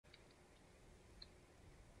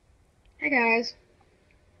Hey guys.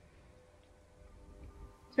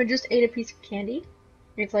 So I just ate a piece of candy.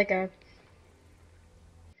 It's like a...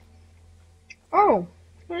 Oh!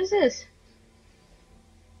 What is this?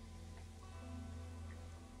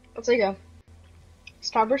 It's like a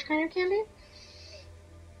Starburst kind of candy?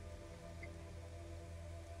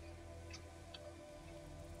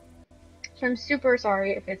 So I'm super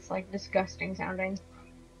sorry if it's like disgusting sounding.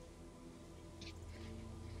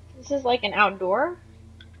 This is like an outdoor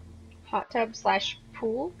hot tub slash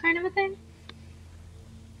pool kind of a thing.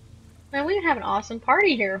 Man, we can have an awesome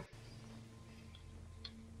party here.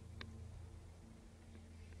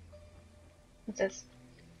 What's this?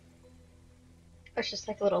 Oh, it's just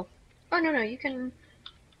like a little... Oh, no, you can...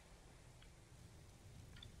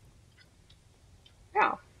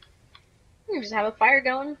 Oh. You can just have a fire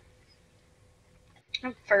going.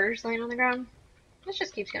 Have furs laying on the ground. This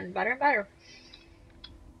just keeps getting better and better.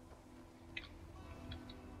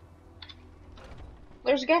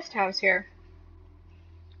 There's a guest house here.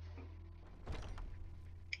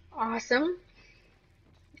 Awesome.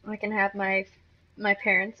 I can have my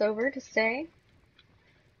parents over to stay.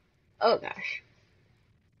 Oh gosh.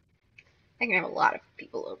 I can have a lot of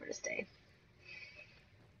people over to stay.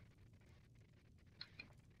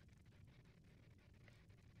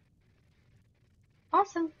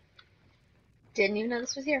 Awesome. Didn't even know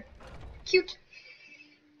this was here. Cute.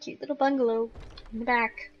 Cute little bungalow in the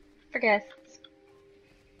back for guests.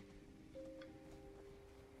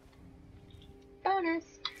 Bonus.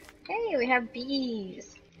 Hey, we have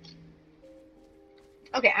bees.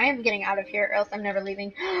 Okay, I am getting out of here or else I'm never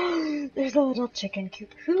leaving. There's a little chicken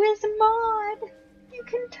coop. Who is Maud? You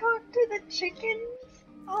can talk to the chickens.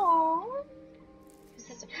 Aww.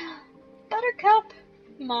 Buttercup.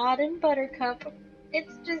 Maud and Buttercup.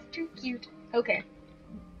 It's just too cute. Okay.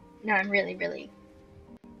 Now I'm really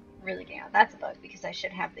getting out. That's a bug because I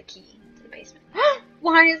should have the key to the basement.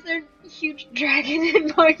 Why is there a huge dragon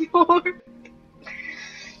in my yard?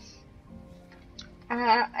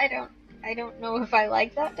 I don't know if I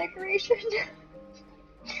like that decoration.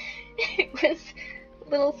 It was a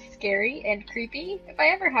little scary and creepy. If I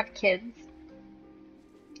ever have kids,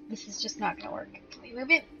 this is just not gonna work. Can we move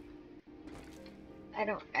it?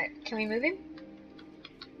 Can we move him?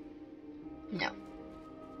 No.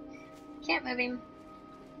 Can't move him.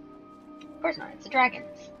 Of course not, it's a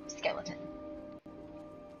dragon's skeleton.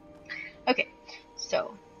 Okay,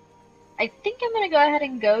 so I think I'm gonna go ahead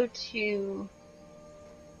and go to...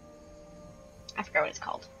 I forgot what it's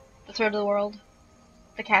called. The Throat of the World.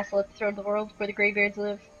 The castle at the Throat of the World where the Greybeards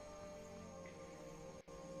live.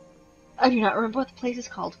 I do not remember what the place is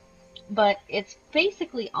called. But it's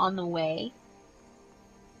basically on the way.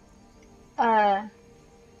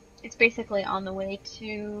 It's basically on the way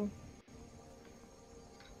to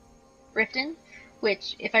Riften,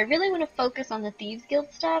 which, if I really want to focus on the Thieves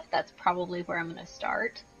Guild stuff, that's probably where I'm going to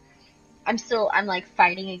start. I'm like,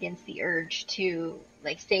 fighting against the urge to,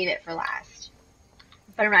 like, save it for last.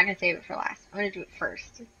 But I'm not going to save it for last. I'm going to do it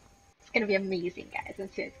first. It's going to be amazing, guys. I'm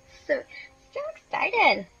so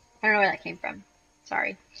excited. I don't know where that came from.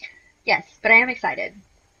 Sorry. Yes, but I am excited.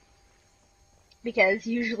 Because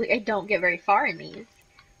usually I don't get very far in these.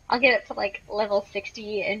 I'll get up to, like, level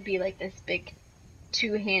 60 and be, like, this big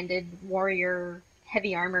two-handed warrior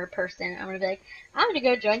heavy armor person. I'm gonna be like, I'm gonna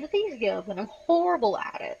go join the Thieves Guild, and I'm horrible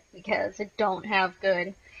at it because I don't have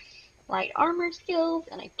good light armor skills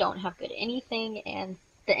and I don't have good anything, and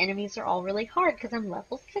the enemies are all really hard because I'm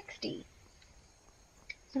level 60.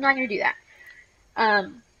 So I'm not gonna do that.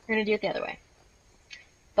 I'm gonna do it the other way.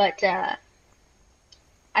 But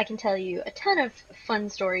I can tell you a ton of fun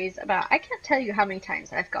stories about. I can't tell you how many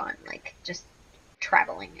times I've gone, like, just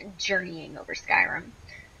traveling and journeying over Skyrim.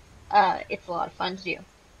 It's a lot of fun to do.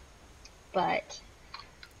 But,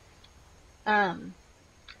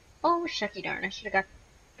 oh, shucky darn, I should have got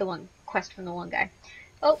the one quest from the one guy.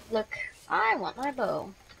 Oh, look, I want my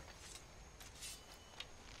bow.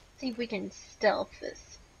 See if we can stealth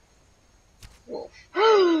this wolf.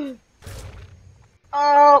 Oh,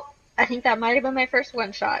 I think that might have been my first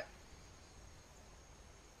one shot.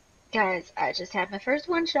 Guys, I just had my first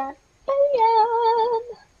one shot. Bam!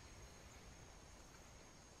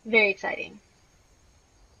 Very exciting.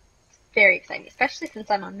 Very exciting, especially since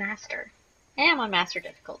I'm on Master. And I'm on Master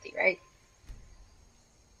difficulty, right?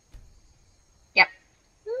 Yep.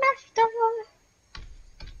 Master!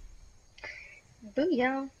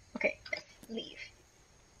 Booyah! Okay, let's leave.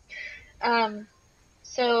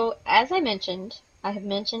 So, as I have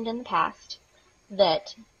mentioned in the past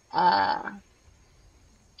that,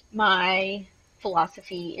 my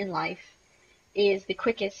philosophy in life is the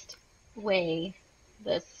quickest way,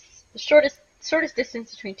 the shortest shortest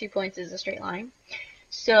distance between 2 points is a straight line.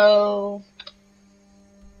 So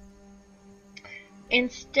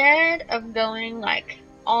instead of going like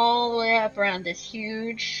all the way up around this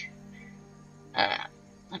huge,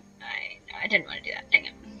 I didn't want to do that. Dang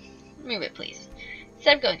it. Move it, please.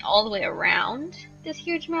 Instead of going all the way around this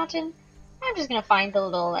huge mountain, I'm just gonna find the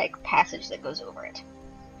little like passage that goes over it.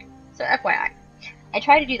 So FYI, I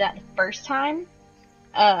tried to do that the first time,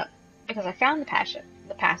 because I found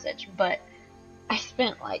the passage, but I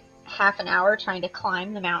spent like half an hour trying to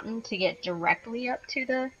climb the mountain to get directly up to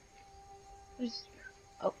the.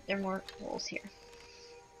 Oh, there are more wolves here.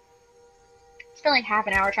 I spent like half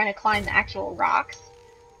an hour trying to climb the actual rocks.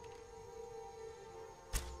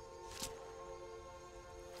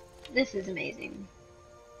 This is amazing.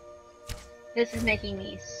 This is making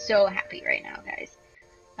me so happy right now, guys.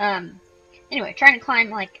 Anyway, trying to climb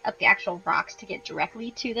like up the actual rocks to get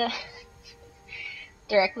directly to the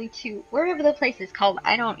directly to wherever the place is called.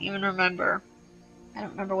 I don't even remember. I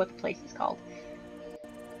don't remember what the place is called.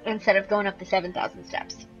 Instead of going up the 7,000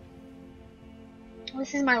 steps.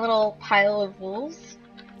 This is my little pile of wolves.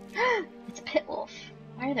 It's a pit wolf.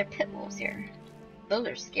 Why are there pit wolves here? Those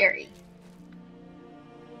are scary.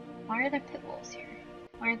 Why are there pit wolves here?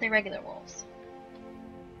 Why aren't they regular wolves?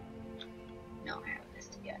 No, I haven't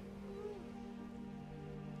missed it yet.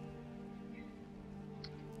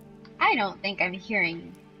 I don't think I'm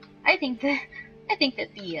hearing. I think that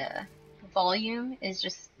the volume is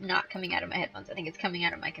just not coming out of my headphones. I think it's coming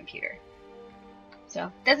out of my computer. So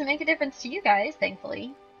it doesn't make a difference to you guys,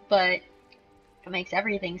 thankfully, but it makes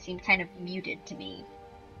everything seem kind of muted to me.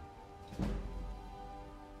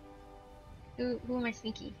 Who am I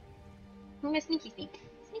sneaky? Who am I sneaky sneak?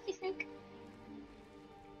 Sneaky sneak.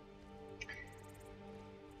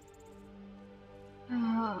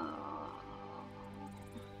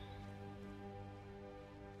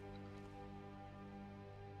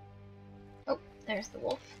 Oh, there's the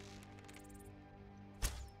wolf.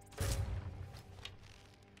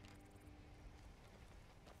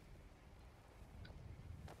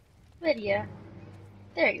 Lydia.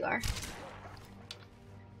 There you are.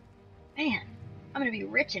 Man, I'm gonna be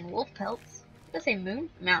rich in wolf pelts. Let's say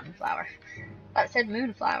mountain flower. I thought it said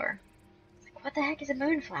moonflower. Like, what the heck is a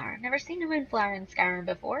moonflower? I've never seen a moonflower in Skyrim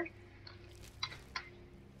before.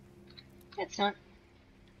 It's not.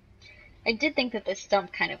 I did think that this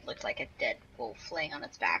stump kind of looked like a dead wolf laying on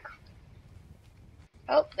its back.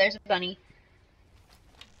 Oh, there's a bunny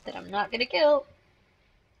that I'm not gonna kill.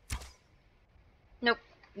 Nope,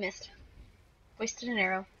 missed. Wasted an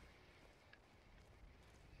arrow.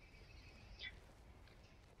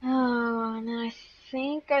 Oh, and then I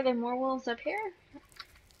think, are there more wolves up here?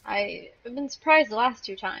 I've been surprised the last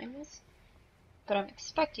 2 times, but I'm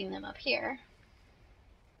expecting them up here.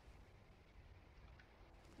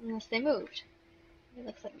 Unless they moved. It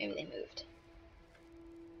looks like maybe they moved.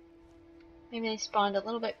 Maybe they spawned a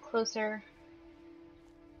little bit closer.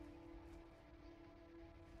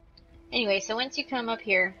 Anyway, so once you come up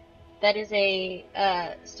here, that is a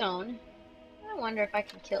stone. I wonder if I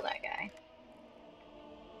can kill that guy.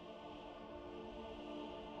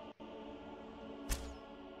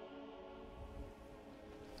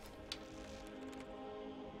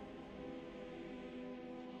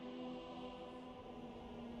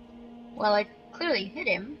 Well, I clearly hit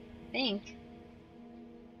him, I think.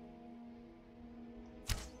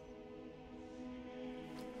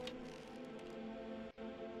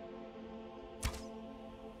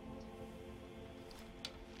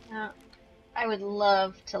 Now, I would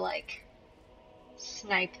love to, like,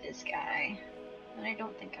 snipe this guy, but I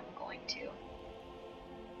don't think I'm going to.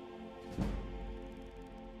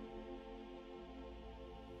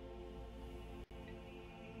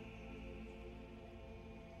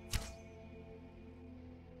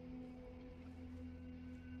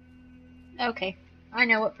 Okay, I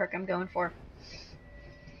know what perk I'm going for.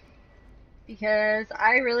 Because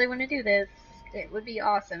I really want to do this. It would be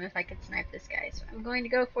awesome if I could snipe this guy. So I'm going to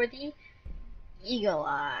go for the Eagle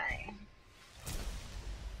Eye.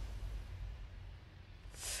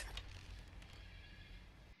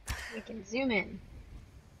 We can zoom in.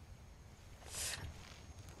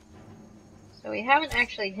 So we haven't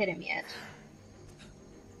actually hit him yet.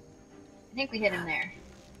 I think we hit him there.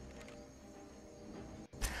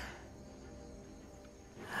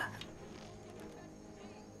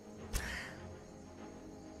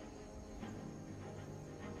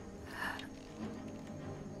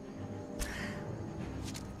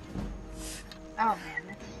 Oh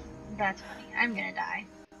man, that's funny. I'm gonna die.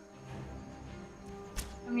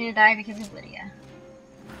 I'm gonna die because of Lydia.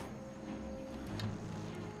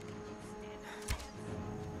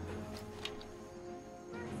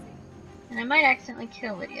 And I might accidentally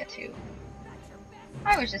kill Lydia too.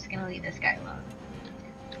 I was just gonna leave this guy alone.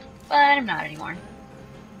 But I'm not anymore.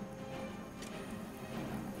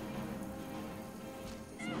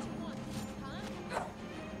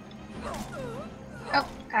 Oh,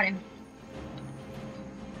 got him.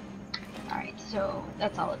 Alright, so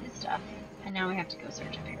that's all of his stuff. And now we have to go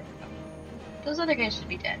search up here. Those other guys should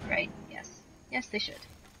be dead, right? Yes. Yes, they should.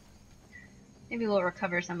 Maybe we'll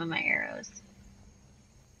recover some of my arrows.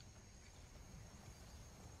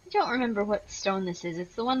 I don't remember what stone this is.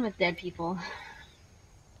 It's the one with dead people.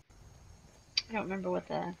 I don't remember what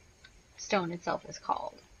the stone itself is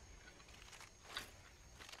called.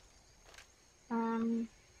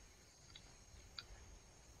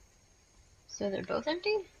 So they're both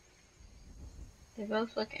empty? They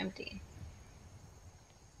both look empty.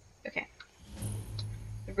 Okay.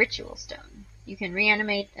 The ritual stone. You can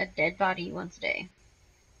reanimate a dead body once a day.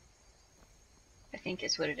 I think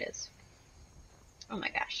is what it is. Oh my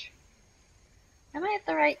gosh. Am I at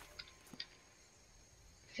the right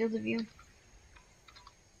field of view?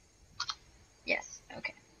 Yes,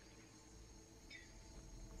 okay.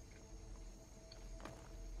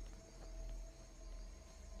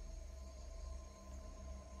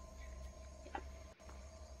 Yeah.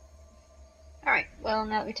 Alright, well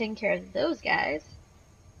now that we've taken care of those guys,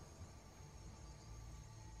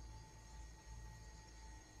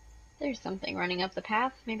 there's something running up the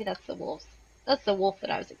path. Maybe that's the wolves. That's the wolf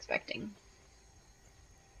that I was expecting.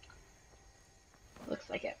 Looks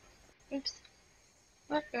like it. Oops.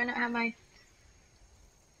 What? Do I not have my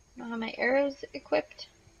arrows equipped?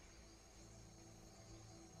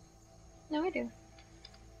 No, I do.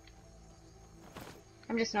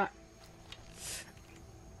 I'm just not.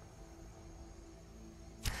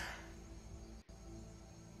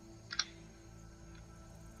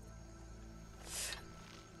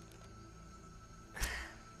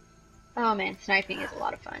 Oh man, sniping is a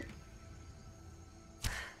lot of fun.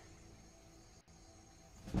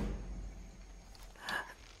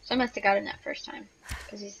 So I must have got him that first time,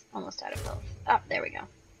 because he's almost out of health. Oh, there we go.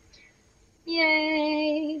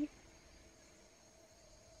 Yay!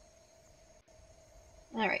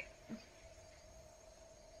 Alright.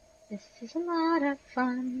 This is a lot of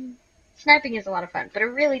fun. Sniping is a lot of fun, but it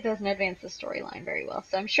really doesn't advance the storyline very well.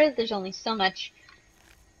 So I'm sure that there's only so much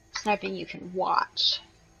sniping you can watch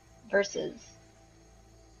versus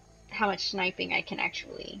how much sniping I can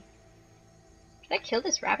actually... Did I kill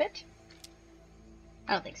this rabbit?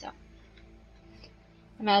 I don't think so.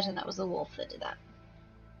 Imagine that was the wolf that did that.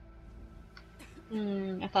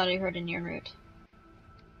 I thought I heard a near root.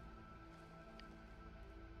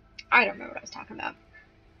 I don't remember what I was talking about.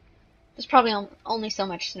 There's probably only so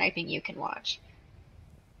much sniping you can watch.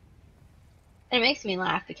 And it makes me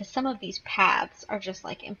laugh because some of these paths are just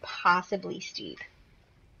like impossibly steep.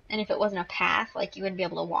 And if it wasn't a path, like you wouldn't be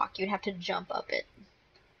able to walk. You'd have to jump up it.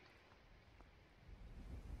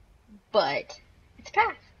 But it's a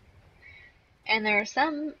path. And there are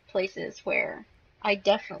some places where I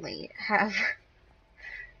definitely have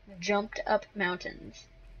jumped up mountains.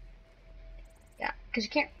 Yeah, because you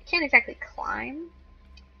can't exactly climb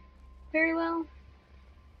very well.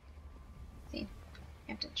 See, you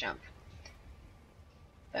have to jump.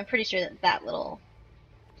 But I'm pretty sure that that little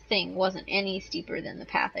thing wasn't any steeper than the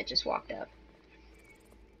path I just walked up.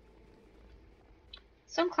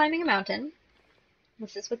 So I'm climbing a mountain.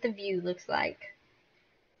 This is what the view looks like.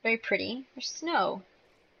 Very pretty. There's snow.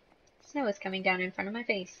 Snow is coming down in front of my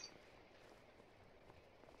face.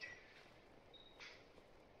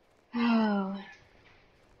 Oh.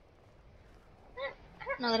 I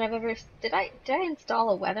don't know that I've ever... Did I install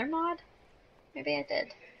a weather mod? Maybe I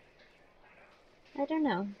did. I don't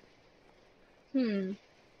know.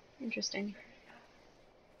 Interesting.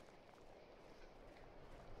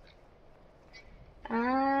 Where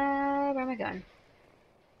am I going?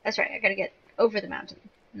 That's right, I gotta get over the mountain,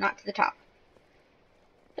 not to the top.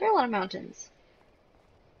 There are a lot of mountains.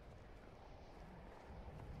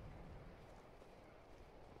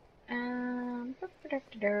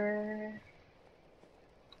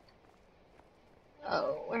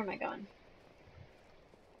 Oh, where am I going?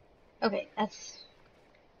 Okay, that's...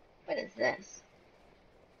 What is this?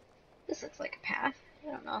 This looks like a path.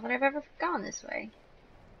 I don't know that I've ever gone this way.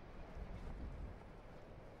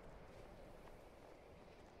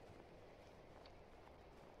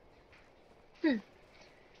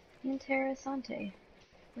 Interessante.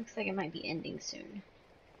 Looks like it might be ending soon.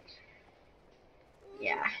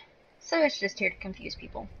 Yeah. So it's just here to confuse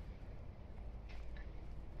people.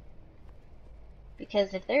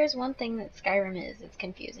 Because if there's one thing that Skyrim is, it's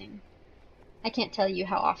confusing. I can't tell you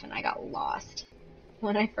how often I got lost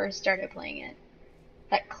when I first started playing it.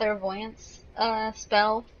 that clairvoyance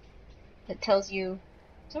spell that tells you,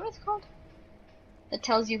 is that what it's called? That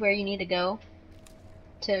tells you where you need to go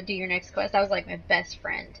to do your next quest. That was like my best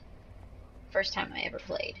friend. First time I ever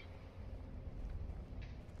played.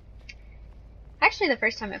 Actually, the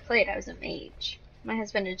first time I played, I was a mage. My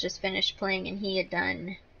husband had just finished playing and he had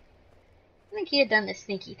done, I think he had done the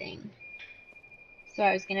sneaky thing. So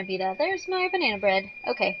I was gonna be the, there's my banana bread.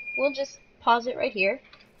 Okay, we'll just pause it right here.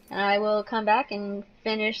 And I will come back and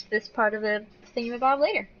finish this part of the thingamabob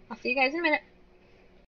later. I'll see you guys in a minute.